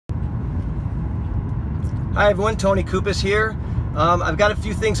Hi everyone, Tony Kupas here. I've got a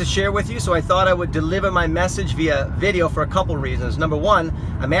few things to share with you, so I thought I would deliver my message via video for a couple reasons. Number one,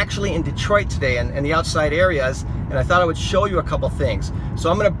 I'm actually in Detroit today and the outside areas, and I thought I would show you a couple things. So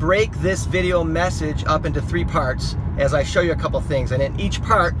I'm going to break this video message up into 3 parts as I show you a couple things. And in each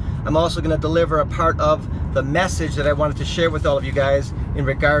part, I'm also going to deliver a part of the message that I wanted to share with all of you guys in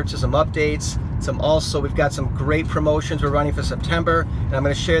regards to some updates. We've got some great promotions we're running for September, and I'm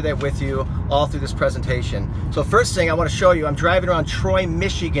going to share that with you all through this presentation. So first thing I want to show you, I'm driving around Troy,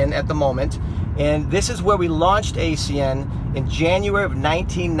 Michigan at the moment, and this is where we launched ACN in January of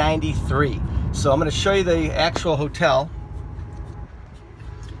 1993. So I'm going to show you the actual hotel.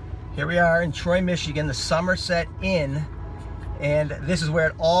 Here we are in Troy, Michigan, the Somerset Inn, and this is where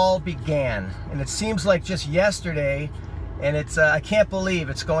it all began. And it seems like just yesterday, and it's I can't believe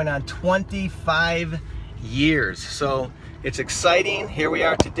it's going on 25 years. So it's exciting. Here we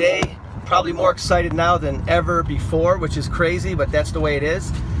are today, probably more excited now than ever before, which is crazy, but that's the way it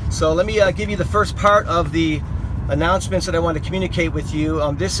is. So let me give you the first part of the announcements that I want to communicate with you.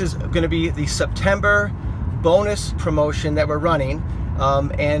 This is going to be the September bonus promotion that we're running,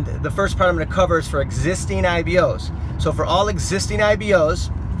 and the first part I'm going to cover is for existing IBOs. So for all existing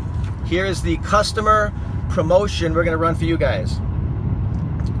IBOs, here is the customer promotion we're going to run for you guys.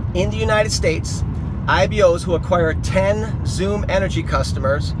 In the United States, IBOs who acquire 10 Zoom Energy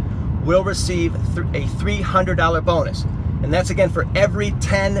customers will receive a $300 bonus, and that's again for every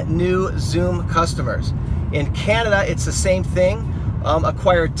 10 new Zoom customers. In Canada, it's the same thing.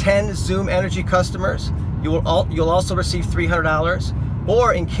 Acquire 10 Zoom Energy customers, you'll also receive $300.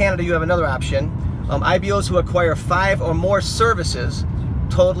 Or in Canada, you have another option. IBOs who acquire 5 or more services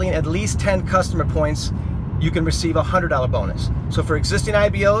totaling at least 10 customer points, you can receive a $100 bonus. So for existing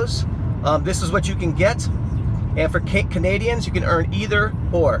IBOs, this is what you can get. And for Canadians, you can earn either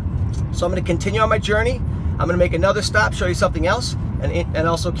or. So I'm going to continue on my journey. I'm going to make another stop, show you something else, and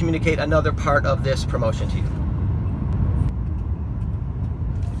also communicate another part of this promotion to you.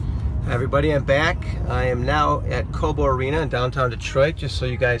 Hi everybody, I'm back. I am now at Cobo Arena in downtown Detroit, just so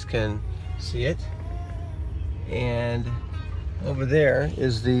you guys can see it. And over there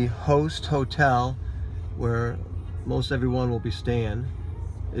is the Host Hotel, where most everyone will be staying.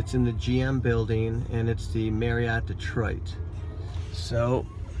 It's in the GM building, and it's the Marriott Detroit. So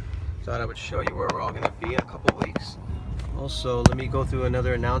thought I would show you where we're all going to be in a couple weeks. Also, let me go through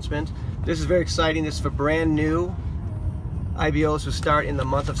another announcement. This is very exciting. This is for brand new IBOs who start in the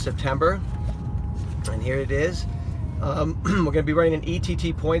month of September, and here it is. We're going to be running an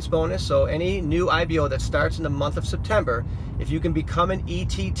ETT points bonus. So any new IBO that starts in the month of September, if you can become an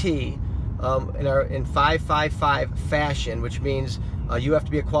ETT in 555 fashion, which means you have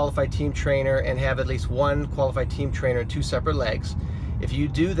to be a qualified team trainer and have at least one qualified team trainer in 2 separate legs. If you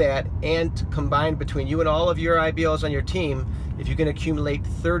do that, and combined between you and all of your IBOs on your team, if you can accumulate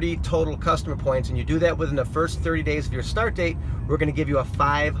 30 total customer points, and you do that within the first 30 days of your start date, we're going to give you a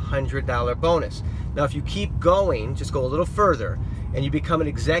 $500 bonus. Now if you keep going, just go a little further, and you become an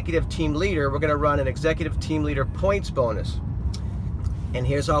executive team leader, we're going to run an executive team leader points bonus. And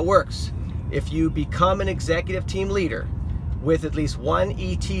here's how it works. If you become an executive team leader with at least one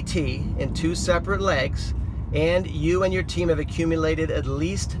ETT in 2 separate legs, and you and your team have accumulated at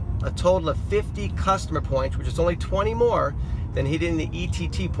least a total of 50 customer points, which is only 20 more than hitting the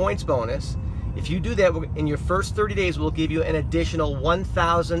ETT points bonus, if you do that in your first 30 days, we'll give you an additional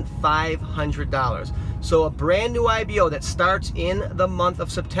 $1,500. So a brand new IBO that starts in the month of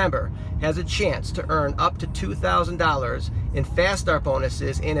September has a chance to earn up to $2,000 in Fast Start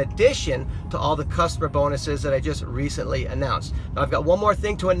bonuses, in addition to all the customer bonuses that I just recently announced. Now I've got one more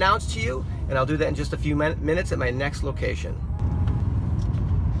thing to announce to you, and I'll do that in just a few minutes at my next location.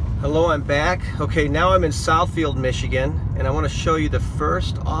 Hello, I'm back. Okay, now I'm in Southfield, Michigan, and I want to show you the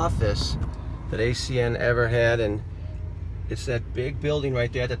first office that ACN ever had, and it's that big building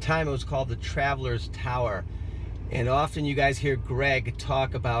right there. At the time it was called the Travelers Tower, and often you guys hear Greg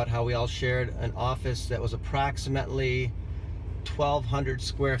talk about how we all shared an office that was approximately 1,200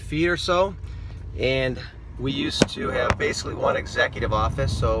 square feet or so, and we used to have basically one executive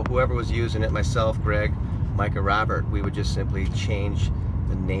office, so whoever was using it, myself, Greg, Mike, or Robert, we would just simply change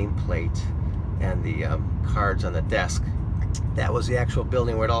the nameplate and the cards on the desk. That was the actual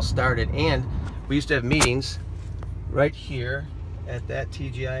building where it all started, and we used to have meetings right here at that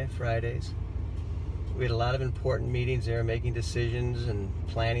TGI Fridays. We had a lot of important meetings there, making decisions and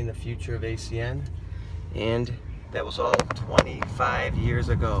planning the future of ACN, and that was all 25 years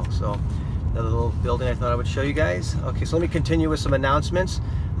ago. So another little building I thought I would show you guys. Okay, so let me continue with some announcements.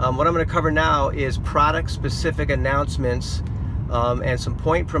 What I'm going to cover now is product specific announcements and some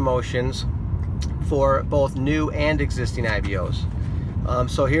point promotions for both new and existing IBOs.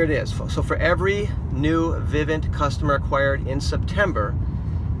 So here it is. So for every new Vivint customer acquired in September,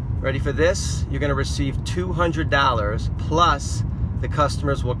 ready for this? You're going to receive $200 plus the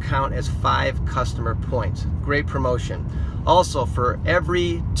customers will count as 5 customer points. Great promotion. Also, for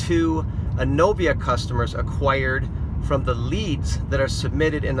every 2 Enovia customers acquired from the leads that are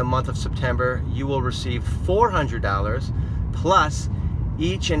submitted in the month of September, you will receive $400 plus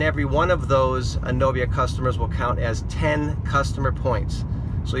each and every one of those Enovia customers will count as 10 customer points.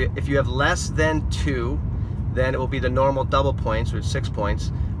 So if you have less than 2, then it will be the normal double points, which is 6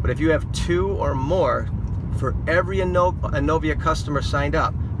 points. But if you have 2 or more, for every Enovia customer signed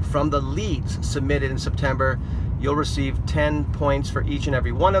up from the leads submitted in September, you'll receive 10 points for each and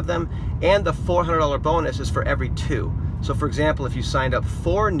every one of them, and the $400 bonus is for every 2. So for example, if you signed up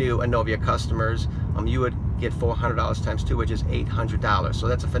 4 new Enovia customers, you would get $400 times 2, which is $800. So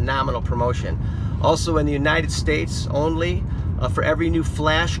that's a phenomenal promotion. Also in the United States only, for every new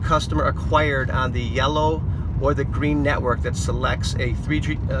Flash customer acquired on the yellow or the green network that selects a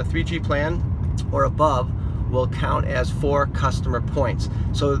 3G plan or above, will count as 4 customer points.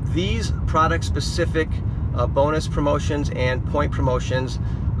 So these product specific bonus promotions and point promotions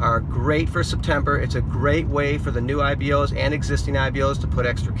are great for September. It's a great way for the new IBOs and existing IBOs to put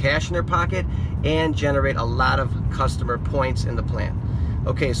extra cash in their pocket and generate a lot of customer points in the plan.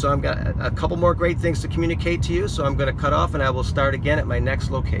 Okay, so I've got a couple more great things to communicate to you, so I'm going to cut off and I will start again at my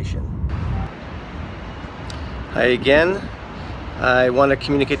next location. Hi again. I want to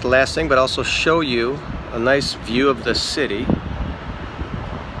communicate the last thing, but also show you a nice view of the city.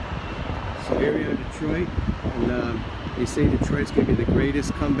 So here we are in Detroit, and they say Detroit's going to be the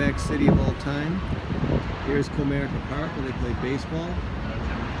greatest comeback city of all time. Here's Comerica Park where they play baseball.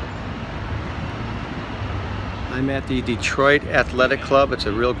 I'm at the Detroit Athletic Club. It's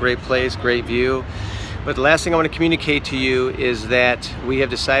a real great place, great view. But the last thing I want to communicate to you is that we have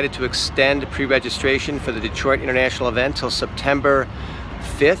decided to extend pre-registration for the Detroit International event till September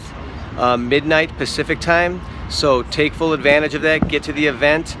 5th, midnight Pacific time. So take full advantage of that, get to the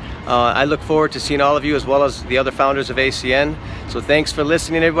event. I look forward to seeing all of you as well as the other founders of ACN. So thanks for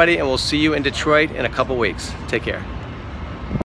listening, everybody, and we'll see you in Detroit in a couple weeks. Take care.